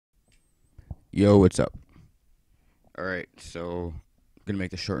Yo, what's up? Alright, so I'm gonna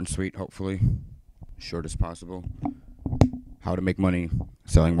make this short and sweet, hopefully. Short as possible. How to make money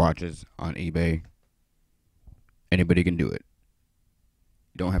selling watches on eBay. Anybody can do it.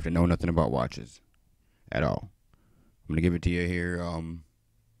 You don't have to know nothing about watches at all. I'm gonna give it to you here.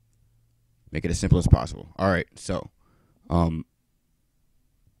 Make it as simple as possible. Alright, so um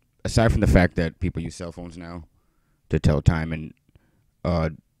aside from the fact that people use cell phones now to tell time and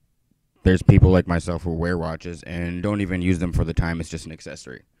uh there's people like myself who wear watches and don't even use them for the time, it's just an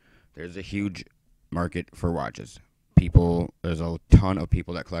accessory. There's a huge market for watches. There's a ton of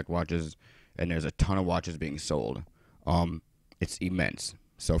people that collect watches, and there's a ton of watches being sold. Um, it's immense.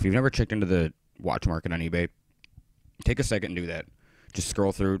 So if you've never checked into the watch market on eBay, take a second and do that. Just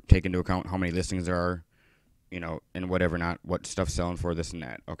scroll through, take into account how many listings there are, and whatever not, what stuff's selling for this and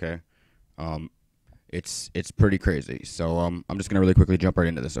that. Okay, um, it's pretty crazy. So I'm just gonna really quickly jump right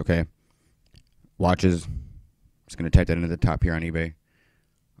into this. Okay, watches. Just gonna type that into the top here on eBay.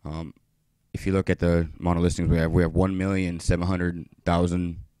 Um, if you look at the amount of listings we have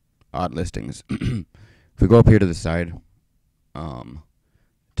 1,700,000 odd listings. If we go up here to the side, um,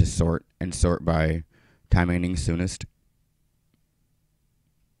 to sort by time ending soonest,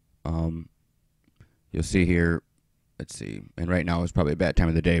 um, you'll see here. Let's see, and right now is probably a bad time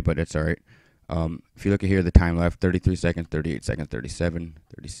of the day, but it's all right. If you look at here, the time left: 33 seconds, 38 seconds, 37,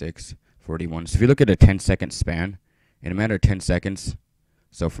 36, 41. So if you look at a 10-second span, in a matter of 10 seconds,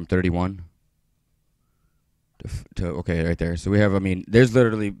 so from 31 to okay, right there. So we have, I mean, there's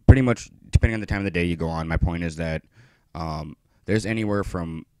literally pretty much, depending on the time of the day you go on. My point is that there's anywhere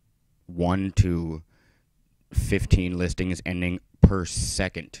from 1 to 15 listings ending per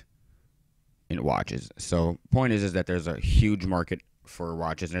second in watches. So point is that there's a huge market for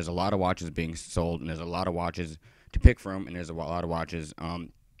watches, and there's a lot of watches being sold, and there's a lot of watches to pick from, and there's a lot of watches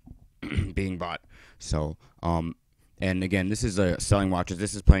being bought. So and again, this is selling watches.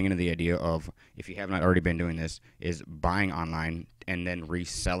 This is playing into the idea of, if you have not already been doing this, is buying online and then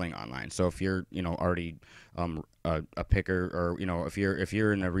reselling online. So if you're, already a picker, or if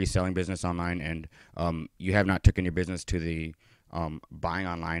you're in the reselling business online, and you have not taken your business to the buying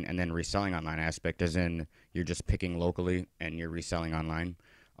online and then reselling online aspect, as in you're just picking locally and you're reselling online,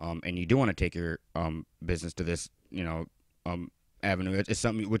 and you do want to take your business to this, avenue. It's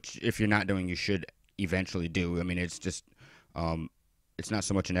something which, if you're not doing, you should eventually do. I mean, it's just it's not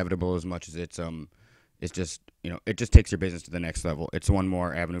so much inevitable as much as it's just, it just takes your business to the next level. It's one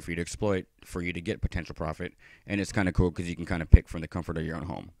more avenue for you to exploit, for you to get potential profit, and it's kind of cool because you can kind of pick from the comfort of your own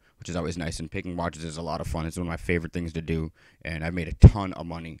home, which is always nice. And picking watches is a lot of fun. It's one of my favorite things to do, and I've made a ton of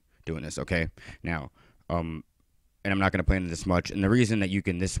money doing this. Okay, now and I'm not going to play into this much. And the reason that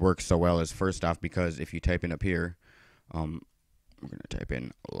this works so well is, first off, because if you type in up here, we're going to type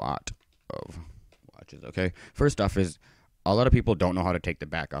in a lot of watches. Okay, first off is, a lot of people don't know how to take the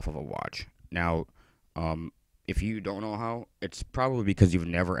back off of a watch. Now, if you don't know how, it's probably because you've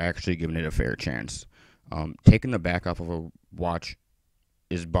never actually given it a fair chance. Taking the back off of a watch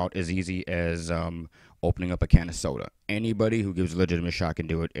is about as easy as opening up a can of soda. Anybody who gives a legitimate shot can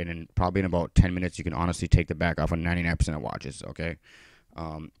do it, and probably in about 10 minutes, you can honestly take the back off of 99% of watches. Okay,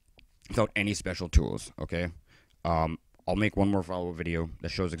 without any special tools. Okay, I'll make one more follow-up video that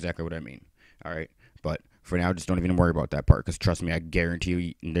shows exactly what I mean. All right, but for now, just don't even worry about that part, because trust me, I guarantee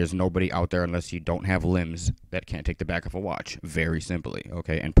you, there's nobody out there, unless you don't have limbs, that can't take the back off a watch very simply.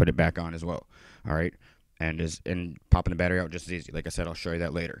 Okay, and put it back on as well. All right, and popping the battery out just as easy. Like I said, I'll show you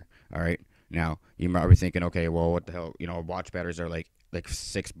that later. All right, now you might be thinking, okay, well, what the hell? Watch batteries are like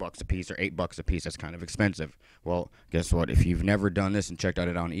 $6 a piece or $8 a piece. That's kind of expensive. Well, guess what? If you've never done this and checked out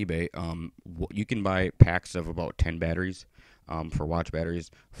it on eBay, you can buy packs of about 10 batteries, for watch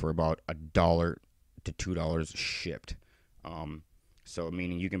batteries, for about $1 to $2 shipped. So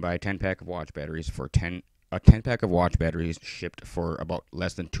meaning you can buy a 10 pack of watch batteries for a 10 pack of watch batteries shipped for about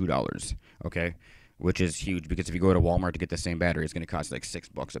less than $2. Okay, which is huge, because if you go to Walmart to get the same battery, it's going to cost like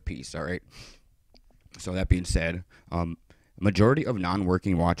 $6 a piece. All right. So that being said, majority of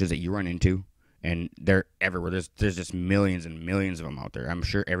non-working watches that you run into, and they're everywhere. There's just millions and millions of them out there. I'm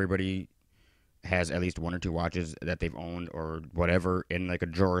sure everybody has at least one or two watches that they've owned or whatever in like a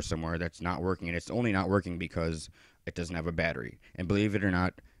drawer somewhere that's not working, and it's only not working because it doesn't have a battery. And believe it or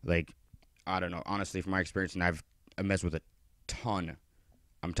not, like, I don't know, honestly, from my experience, and I messed with a ton.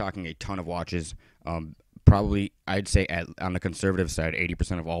 I'm talking a ton of watches. Probably, I'd say, on the conservative side,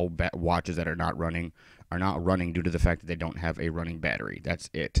 80% of all watches that are not running due to the fact that they don't have a running battery.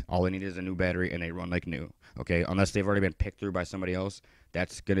 That's it. All they need is a new battery, and they run like new. Okay, unless they've already been picked through by somebody else,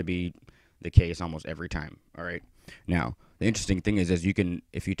 that's gonna be the case almost every time. All right. Now, the interesting thing is you can,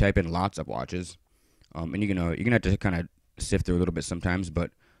 if you type in lots of watches, and you're gonna have to kind of sift through a little bit sometimes,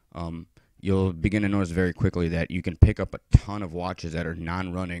 but um, you'll begin to notice very quickly that you can pick up a ton of watches that are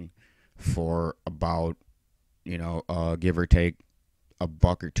non-running for about, give or take a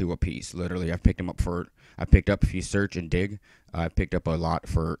buck or two a piece. Literally, I picked up, if you search and dig, I picked up a lot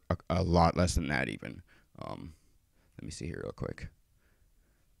for a lot less than that even. Um, Let me see here real quick.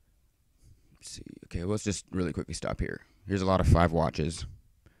 Let's see. Okay, let's just really quickly stop here. Here's a lot of 5 watches.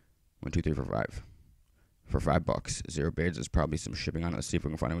 1, 2, 3, 4, 5. For $5. 0 bids. There's probably some shipping on it. Let's see if we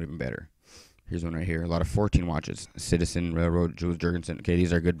can find one even better. Here's one right here. A lot of 14 watches. Citizen, Railroad, Jules Jurgensen. Okay,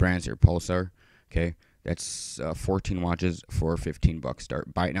 these are good brands here. Pulsar. Okay, that's 14 watches for $15.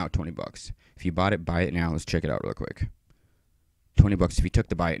 Start. Buy it now, $20. If you bought it, buy it now. Let's check it out real quick. $20 if you took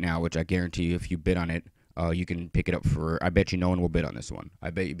the buy it now, which I guarantee you, if you bid on it, you can pick it up for. I bet you no one will bid on this one.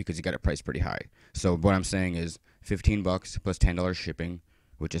 I bet you, because you got it priced pretty high. So what I'm saying is $15 plus $10 shipping,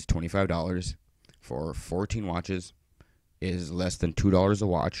 which is $25 for 14 watches, is less than $2 a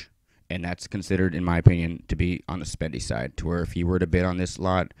watch. And that's considered, in my opinion, to be on the spendy side, to where if you were to bid on this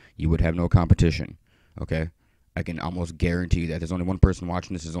lot, you would have no competition. Okay? I can almost guarantee that there's only one person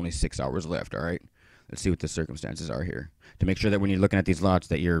watching this. There's only 6 hours left, all right? Let's see what the circumstances are here. To make sure that when you're looking at these lots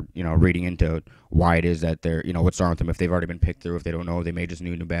that you're, reading into why it is that they're, what's wrong with them. If they've already been picked through, if they don't know, they may just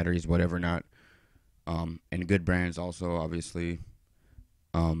need new batteries, whatever not. And good brands also, obviously.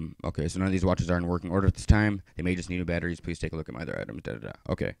 Okay, so none of these watches are in working order at this time. They may just need new batteries. Please take a look at my other items. Da, da, da.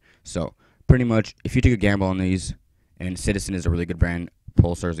 Okay, so pretty much, if you take a gamble on these, and Citizen is a really good brand,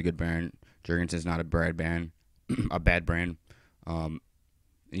 Pulsar is a good brand, Jurgensen is not a bad brand,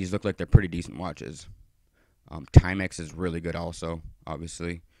 these look like they're pretty decent watches. Timex is really good also,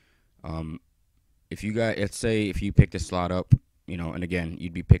 obviously. If you got, let's say if you pick this slot up, and again,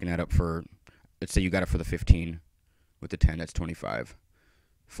 you'd be picking that up for, let's say you got it for the 15, with the 10, that's 25.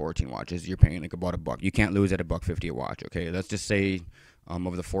 14 watches, you're paying like about $1. You can't lose at $1.50 a watch, okay? Let's just say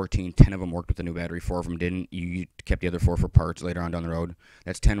of the 14, 10 of them worked with the new battery, 4 of them didn't. You kept the other 4 for parts later on down the road.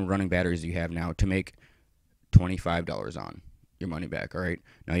 That's 10 running batteries you have now to make $25 on your money back, all right?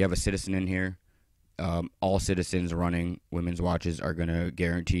 Now you have a Citizen in here. All Citizens running women's watches are going to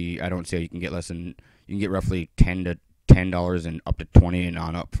guarantee, I don't say you can get less than, you can get roughly $10 and up to 20 and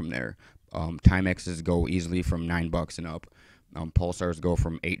on up from there. Timexes go easily from $9 and up. Pulsars go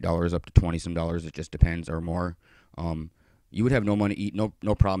from $8 up to 20 some dollars. It just depends, or more. You would have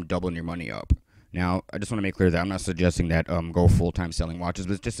no problem doubling your money up. Now, I just want to make clear that I'm not suggesting that go full time selling watches,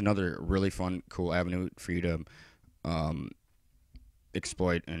 but it's just another really fun, cool avenue for you to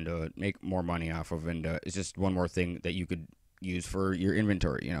exploit and make more money off of. And it's just one more thing that you could use for your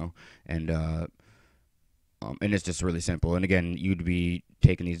inventory, and it's just really simple. And again, you'd be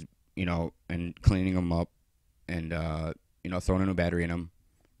taking these, and cleaning them up, and throwing a new battery in them,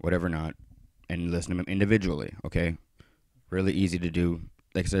 whatever not, and listening to them individually, okay? Really easy to do.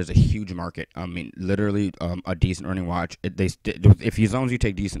 Like I said, there's a huge market. I mean, literally, a decent earning watch, as long as you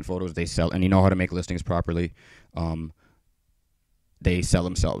take decent photos, they sell, and you know how to make listings properly, they sell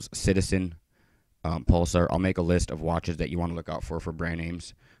themselves. Citizen, Pulsar, I'll make a list of watches that you want to look out for brand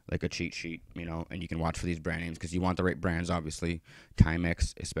names, like a cheat sheet, and you can watch for these brand names because you want the right brands, obviously.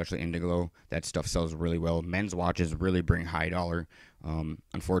 Timex, especially Indiglo, that stuff sells really well. Men's watches really bring high dollar.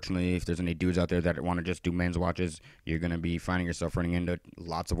 Unfortunately, if there's any dudes out there that want to just do men's watches, you're going to be finding yourself running into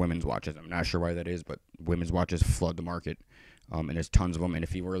lots of women's watches. I'm not sure why that is, but women's watches flood the market, and there's tons of them. And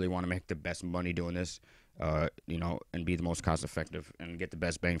if you really want to make the best money doing this, and be the most cost effective and get the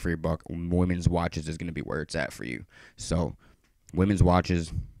best bang for your buck, women's watches is going to be where it's at for you. So women's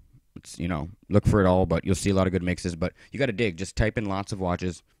watches, it's, look for it all, but you'll see a lot of good mixes, but you got to dig. Just type in lots of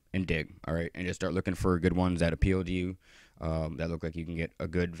watches and dig, all right? And just start looking for good ones that appeal to you, that look like you can get a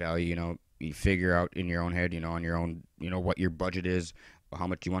good value, you figure out in your own head, on your own, what your budget is, how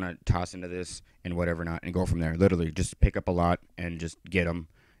much you want to toss into this and whatever not, and go from there. Literally just pick up a lot and just get them.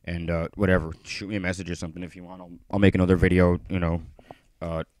 And whatever, shoot me a message or something if you want. I'll make another video,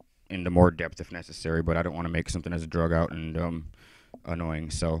 into more depth if necessary. But I don't want to make something as drug out and annoying.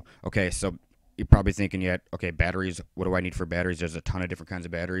 So okay, so you're probably thinking, okay, batteries. What do I need for batteries? There's a ton of different kinds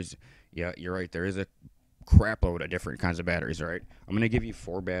of batteries. Yeah, you're right. There is a crap load of different kinds of batteries. All right, I'm gonna give you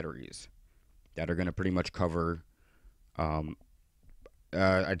 4 batteries that are gonna pretty much cover.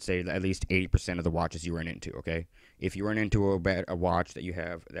 I'd say at least 80% of the watches you run into, okay? If you run into a watch that you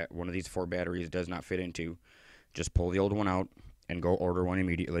have that one of these 4 batteries does not fit into, just pull the old one out and go order one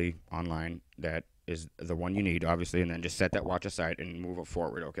immediately online that is the one you need, obviously, and then just set that watch aside and move it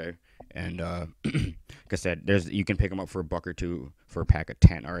forward, okay? And like I said, you can pick them up for $1 or $2 for a pack of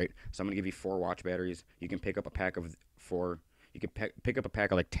 10, all right? So I'm going to give you 4 watch batteries. You can pick up a pack of 4. You can pick up a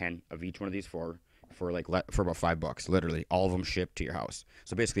pack of like 10 of each one of these 4 for like for about $5. Literally, all of them shipped to your house.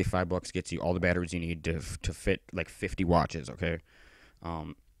 So basically, $5 gets you all the batteries you need to fit like 50 watches. Okay.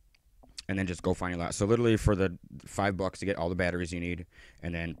 Um, and then just go find your lot. So literally for the $5 to get all the batteries you need,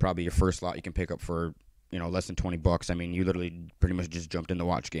 and then probably your first lot you can pick up for less than $20. I mean, you literally pretty much just jumped in the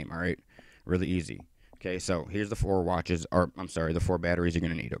watch game. All right, really easy. Okay, so here's the 4 watches, or I'm sorry, the 4 batteries you're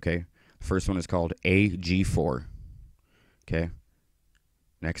gonna need. Okay, the first one is called AG4. Okay,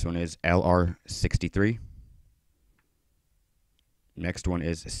 next one is LR63. Next one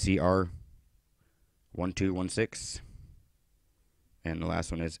is CR1216. And the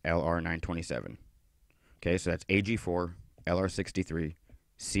last one is LR927. Okay, so that's AG4, LR63,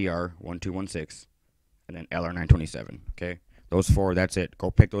 CR1216, and then LR927. Okay, those 4, that's it. Go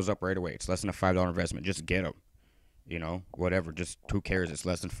pick those up right away. It's less than a $5 investment. Just get them. Whatever. Just who cares? It's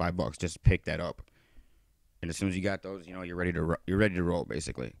less than $5. Just pick that up. And as soon as you got those, you're ready to roll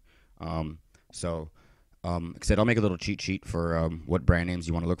basically. Like I said, I'll make a little cheat sheet for what brand names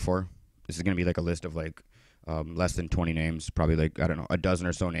you want to look for. This is gonna be like a list of like less than 20 names, probably like, I don't know, a dozen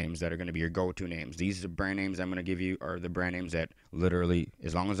or so names that are going to be your go-to names. These are brand names I'm going to give you are the brand names that literally,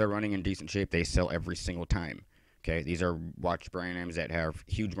 as long as they're running in decent shape, they sell every single time. Okay, these are watch brand names that have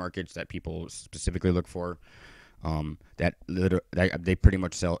huge markets that people specifically look for. That they pretty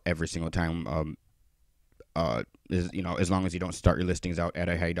much sell every single time. As long as you don't start your listings out at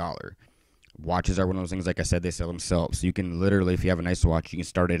a high dollar. Watches are one of those things, like I said, they sell themselves. So you can literally, if you have a nice watch, you can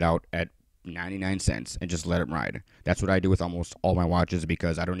start it out at 99 cents and just let them ride. That's what I do with almost all my watches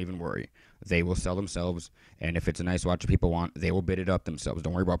because I don't even worry. They will sell themselves, and if it's a nice watch that people want, they will bid it up themselves.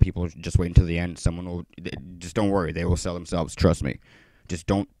 Don't worry about people just wait until the end. Just don't worry. They will sell themselves. Trust me. Just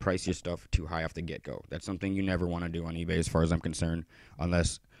don't price your stuff too high off the get-go. That's something you never want to do on eBay as far as I'm concerned,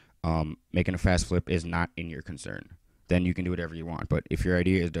 unless making a fast flip is not in your concern. Then you can do whatever you want. But if your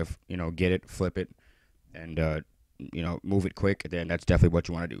idea is to, get it, flip it, and move it quick, then that's definitely what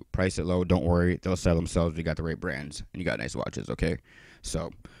you want to do. Price it low. Don't worry. They'll sell themselves. You got the right brands, and you got nice watches, okay? So,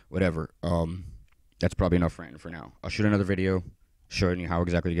 whatever. That's probably enough ranting for now. I'll shoot another video showing you how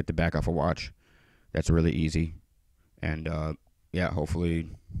exactly to get the back off a watch. That's really easy. And, hopefully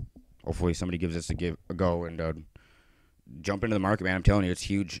somebody gives this a go and jump into the market, man. I'm telling you, it's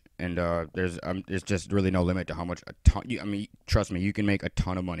huge. And there's just really no limit to how much trust me, you can make a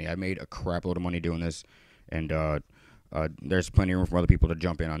ton of money. I made a crap load of money doing this. And there's plenty of room for other people to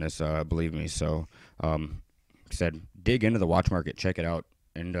jump in on this, believe me. So, like I said, dig into the watch market, check it out,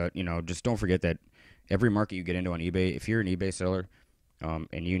 and just don't forget that every market you get into on eBay, if you're an eBay seller,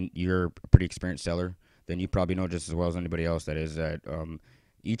 and you're a pretty experienced seller, then you probably know just as well as anybody else that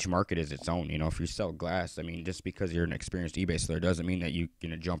each market is its own. If you sell glass, I mean, just because you're an experienced eBay seller doesn't mean that you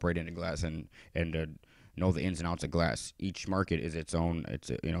can jump right into glass and know the ins and outs of glass. Each market is its own. It's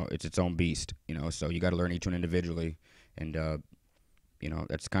its own beast. So you got to learn each one individually, and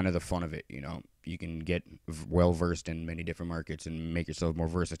that's kind of the fun of it. You can get well versed in many different markets and make yourself more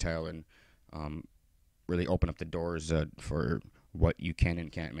versatile and really open up the doors for what you can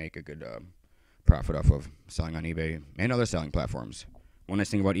and can't make a good profit off of selling on eBay and other selling platforms. One nice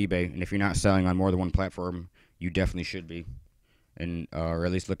thing about eBay, and if you're not selling on more than one platform, you definitely should be. And or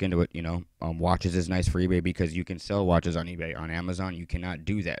at least look into it. Watches is nice for eBay because you can sell watches on eBay. On Amazon, you cannot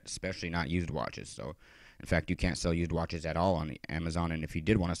do that, especially not used watches. So, in fact, you can't sell used watches at all on Amazon. And if you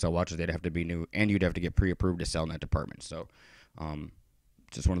did want to sell watches, they'd have to be new, and you'd have to get pre-approved to sell in that department. So,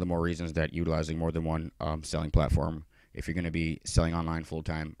 just one of the more reasons that utilizing more than one selling platform, if you're going to be selling online full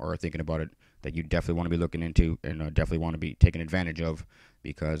time or thinking about it, that you definitely want to be looking into and definitely want to be taking advantage of,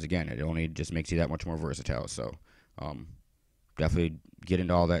 because again, it only just makes you that much more versatile. So, definitely get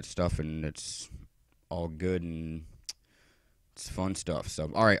into all that stuff, and it's all good and it's fun stuff. So,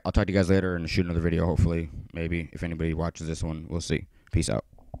 all right, I'll talk to you guys later and shoot another video, hopefully. Maybe if anybody watches this one, we'll see. Peace out.